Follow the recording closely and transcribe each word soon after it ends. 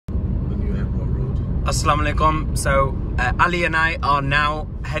Assalamu alaikum. So Ali and I are now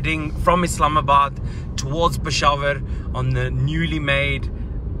heading from Islamabad towards Peshawar on the newly made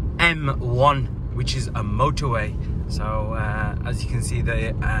M1, which is a motorway. So as you can see,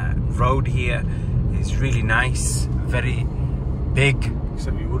 the road here is really nice, very big.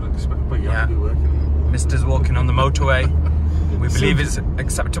 Except you wouldn't expect, but you have to be working. Mister's walking on the motorway. We believe it's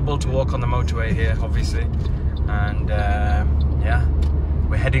acceptable to walk on the motorway here, obviously. And yeah,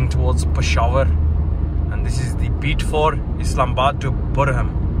 we're heading towards Peshawar. And this is the beat for Islamabad to Burham.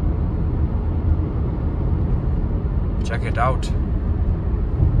 Check it out.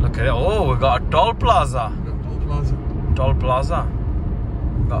 Look at it. Oh, we've got a toll plaza. Toll plaza. Toll plaza.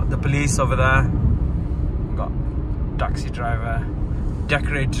 Got the police over there. Got taxi driver.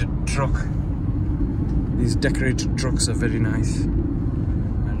 Decorated truck. These decorated trucks are very nice.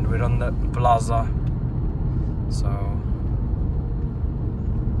 And we're on the plaza. So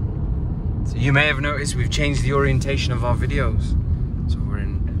you may have noticed we've changed the orientation of our videos. So we're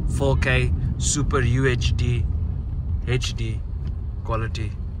in 4K Super UHD HD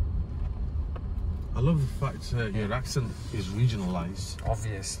quality. I love the fact your accent is regionalised.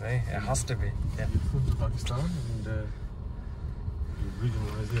 Obviously, it has to be. Yeah. You're from Pakistan and you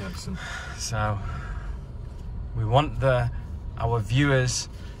regionalise the accent. So we want our viewers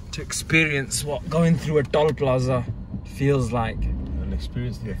to experience what going through a toll plaza feels like. And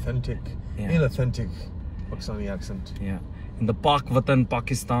experience the authentic, inauthentic Pakistani accent. Yeah. In the Pak Watan,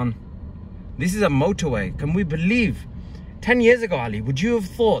 Pakistan. This is a motorway. Can we believe? 10 years ago, Ali, would you have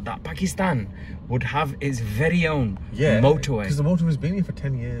thought that Pakistan would have its very own motorway? Because the motorway's been here for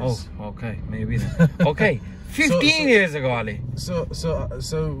 10 years. Oh, okay, maybe then. Okay, 15 years ago, Ali. So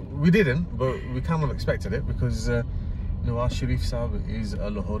we didn't, but we kind of expected it because Nawaz Sharif Saab is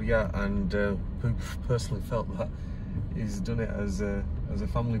a Lahoria and personally felt that he's done it as a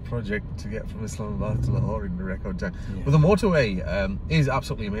family project to get from Islamabad to Lahore in the record time. Yeah. But the motorway is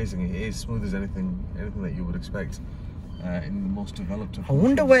absolutely amazing. It is smooth as anything that you would expect in the most developed of countries. I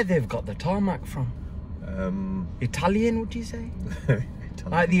wonder where they've got the tarmac from. Italian, would you say?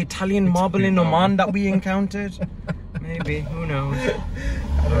 Like the Italian marble in Oman that we encountered? Maybe, who knows?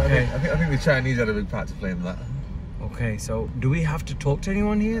 I think the Chinese had a big part to play in that. Okay, so do we have to talk to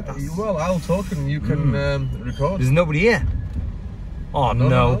anyone here? Well, I'll talk and you can record. There's nobody here? Oh,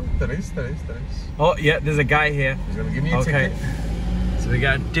 no. There is. Oh, yeah, there's a guy here. He's going to give me a ticket. So we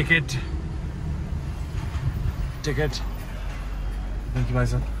got a ticket. Thank you, my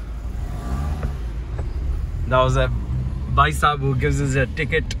son. That was a Bhai Sahib who gives us a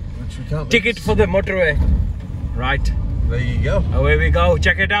ticket. Which we can't ticket miss. For the motorway. Right. There you go. Away we go.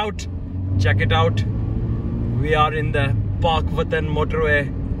 Check it out. Check it out. We are in the Pak Watan motorway.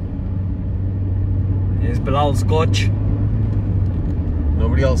 Here's Bilal's coach.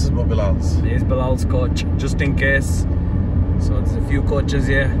 Nobody else is but Bilal's. Here's Bilal's coach, just in case. So there's a few coaches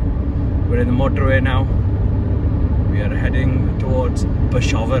here. We're in the motorway now. We are heading towards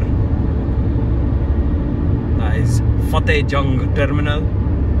Peshawar. That is Fateh Jung Terminal.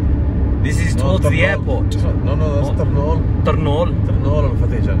 This is towards the airport. No, that's Tarnol. Tarnol and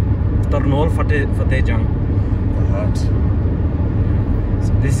Fateh Jung. Tarnol, Fateh Jung.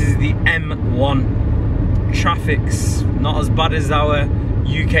 So this is the M1. Traffic's not as bad as our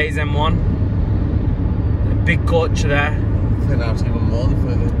UK's M1. A big coach there. I think that's even more than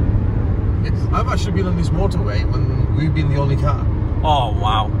further. I've actually been on this motorway when we've been the only car. Oh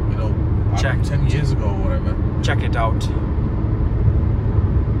wow! You know, 10 years ago or whatever. Check it out.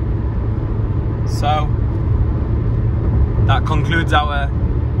 So that concludes our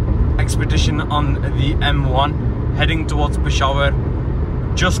expedition on the M1, heading towards Peshawar.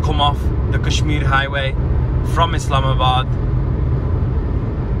 Just come off the Kashmir highway from Islamabad.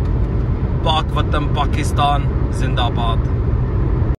 Pak Watan, Pakistan, Zindabad.